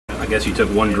guess you took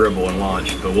one dribble and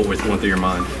launched, but what went through your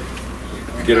mind?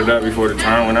 Get it up before the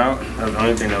time went out. That was the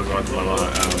only thing that was going through my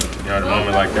mind. At a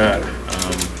moment like that,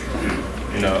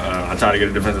 I tried to get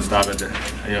a defensive stop at the,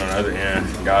 on the other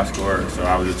end. God scored, so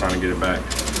I was just trying to get it back.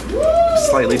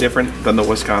 Slightly different than the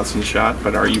Wisconsin shot,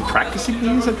 but are you practicing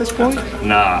these at this point?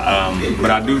 Nah,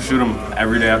 but I do shoot them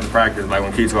every day after practice. Like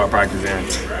when Keith's practice in,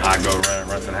 I go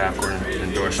run to the half court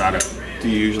and do a shot up. Do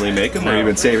you usually make them, or you've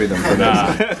been saving them for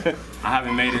this? I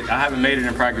haven't made it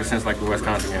in practice since like the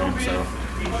Wisconsin game. So.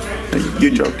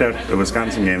 You joked at the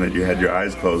Wisconsin game that you had your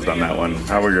eyes closed on that one.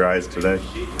 How were your eyes today?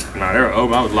 Nah, they were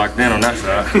open. I was locked in on that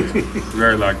shot.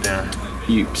 Very locked in.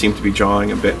 You seem to be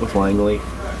jawing a bit with Langley.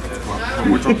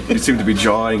 You seem to be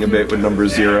jawing a bit with number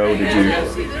 0. Did you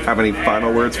have any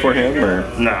final words for him, or?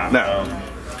 Nah. No.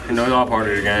 It's all part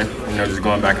of the game. Just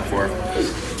going back and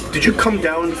forth. Did you come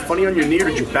down funny on your knee, or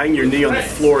did you bang your kney on the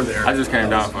floor there? I just came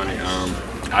down funny.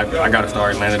 I got to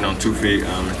start landing on 2 feet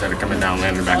instead of coming down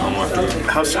landing back on 1 foot.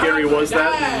 How scary was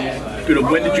that?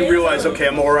 When did you realize, okay,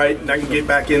 I'm all right, and I can get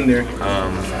back in there?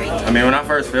 When I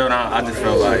first fell, I just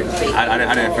felt like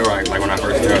I didn't feel like when I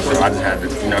first fell, so I just had to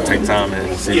take time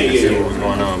and see what was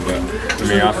going on. But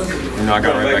I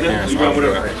got right back in. So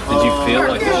did you feel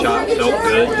like the shot felt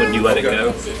good when you let it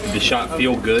go? Did the shot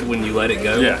feel good when you let it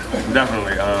go? Yeah,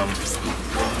 definitely.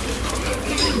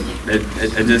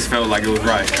 It just felt like it was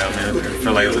right. It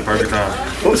felt like it was the perfect time.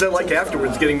 What was that like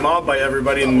afterwards, getting mobbed by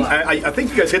everybody? And I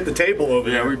think you guys hit the table over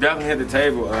there. Yeah, we definitely hit the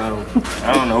table.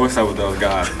 I don't know what's up with those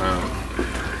guys.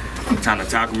 Trying to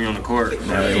tackle me on the court.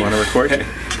 They want to record you.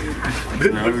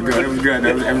 It was good. It was good.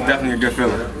 It was definitely a good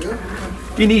feeling.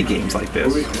 You need games like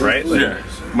this, right? Yeah.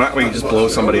 Not when you just blow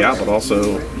somebody out, but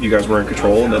also you guys were in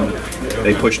control and then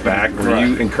they pushed back. Were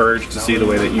you encouraged to see the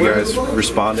way that you guys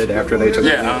responded after they took?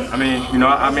 Yeah,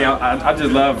 I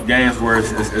just love games where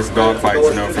it's dog fights,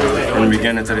 from the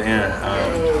beginning to the end.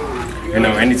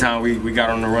 Anytime we got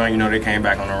on the run, they came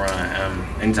back on the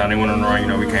run. Anytime they went on the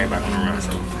run, we came back on the run.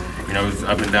 So. It was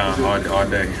up and down all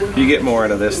day. You get more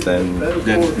out of this than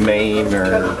Maine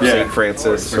or St.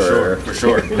 Francis? For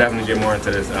sure. Definitely get more into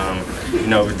this.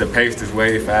 The pace is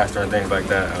way faster and things like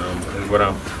that.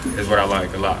 Is what I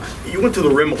like a lot. You went to the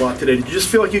rim a lot today. Did you just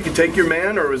feel like you could take your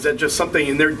man, or was that just something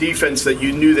in their defense that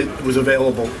you knew that was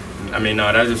available?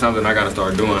 No, that's just something I got to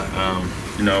start doing.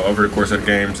 Over the course of the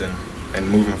games and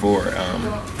moving forward.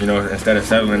 Instead of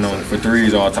settling on for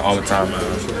threes all the time,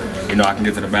 I can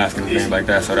get to the basket and things like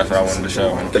that. So that's what I wanted to show,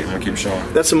 and I'm gonna keep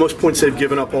showing. That's the most points they've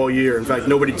given up all year. In fact,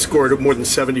 nobody scored more than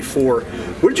 74.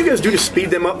 What did you guys do to speed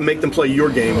them up and make them play your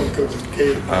game?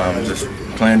 Just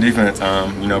playing defense,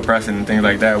 pressing and things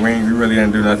like that. We really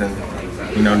didn't do nothing,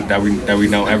 that we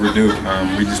don't ever do.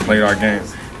 We just played our game.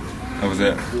 That was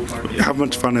it. How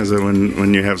much fun is it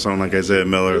when you have someone like Isaiah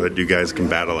Miller that you guys can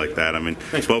battle like that?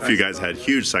 Both of you guys had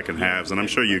huge second halves, and I'm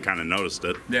sure you kind of noticed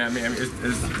it. Yeah,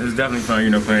 it's definitely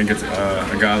fun, playing against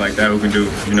a guy like that who can do,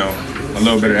 a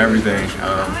little bit of everything.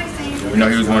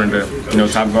 He was one of the,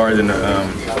 top guards in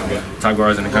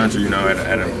the country.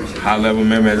 At a high level,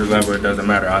 mid-major level, it doesn't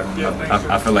matter.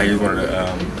 I feel like he's one of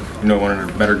the, one of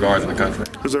the better guards in the country.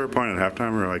 Was there a point at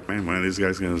halftime where like, man, one of these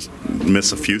guys gonna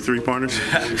miss a few 3-pointers?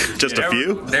 Just a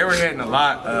few? They were hitting a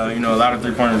lot. A lot of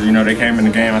 3-pointers. They came in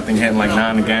the game, I think, hitting like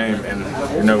 9 a game, and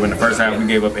in the first half we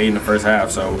gave up 8 in the first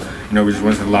half. So we just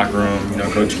went to the locker room.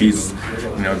 Coach Keith,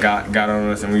 got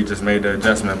on us, and we just made the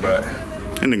adjustment. But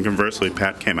and then conversely,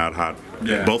 Pat came out hot.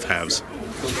 Yeah. Both halves.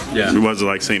 Yeah. What was it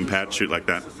like seeing Pat shoot like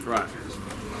that? Right.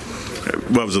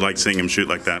 What was it like seeing him shoot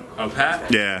like that? Oh,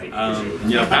 Pat? Yeah.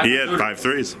 Pat's he had 5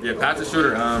 threes. Yeah, Pat's a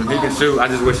shooter. He can shoot. I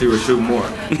just wish he would shoot more.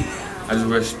 I just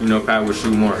wish Pat would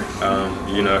shoot more.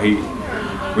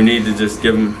 We need to just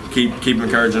keep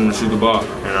encouraging him to shoot the ball,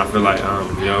 and I feel like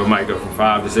it might go from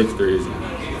 5 to 6 threes,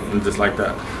 and just like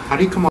that. How do you come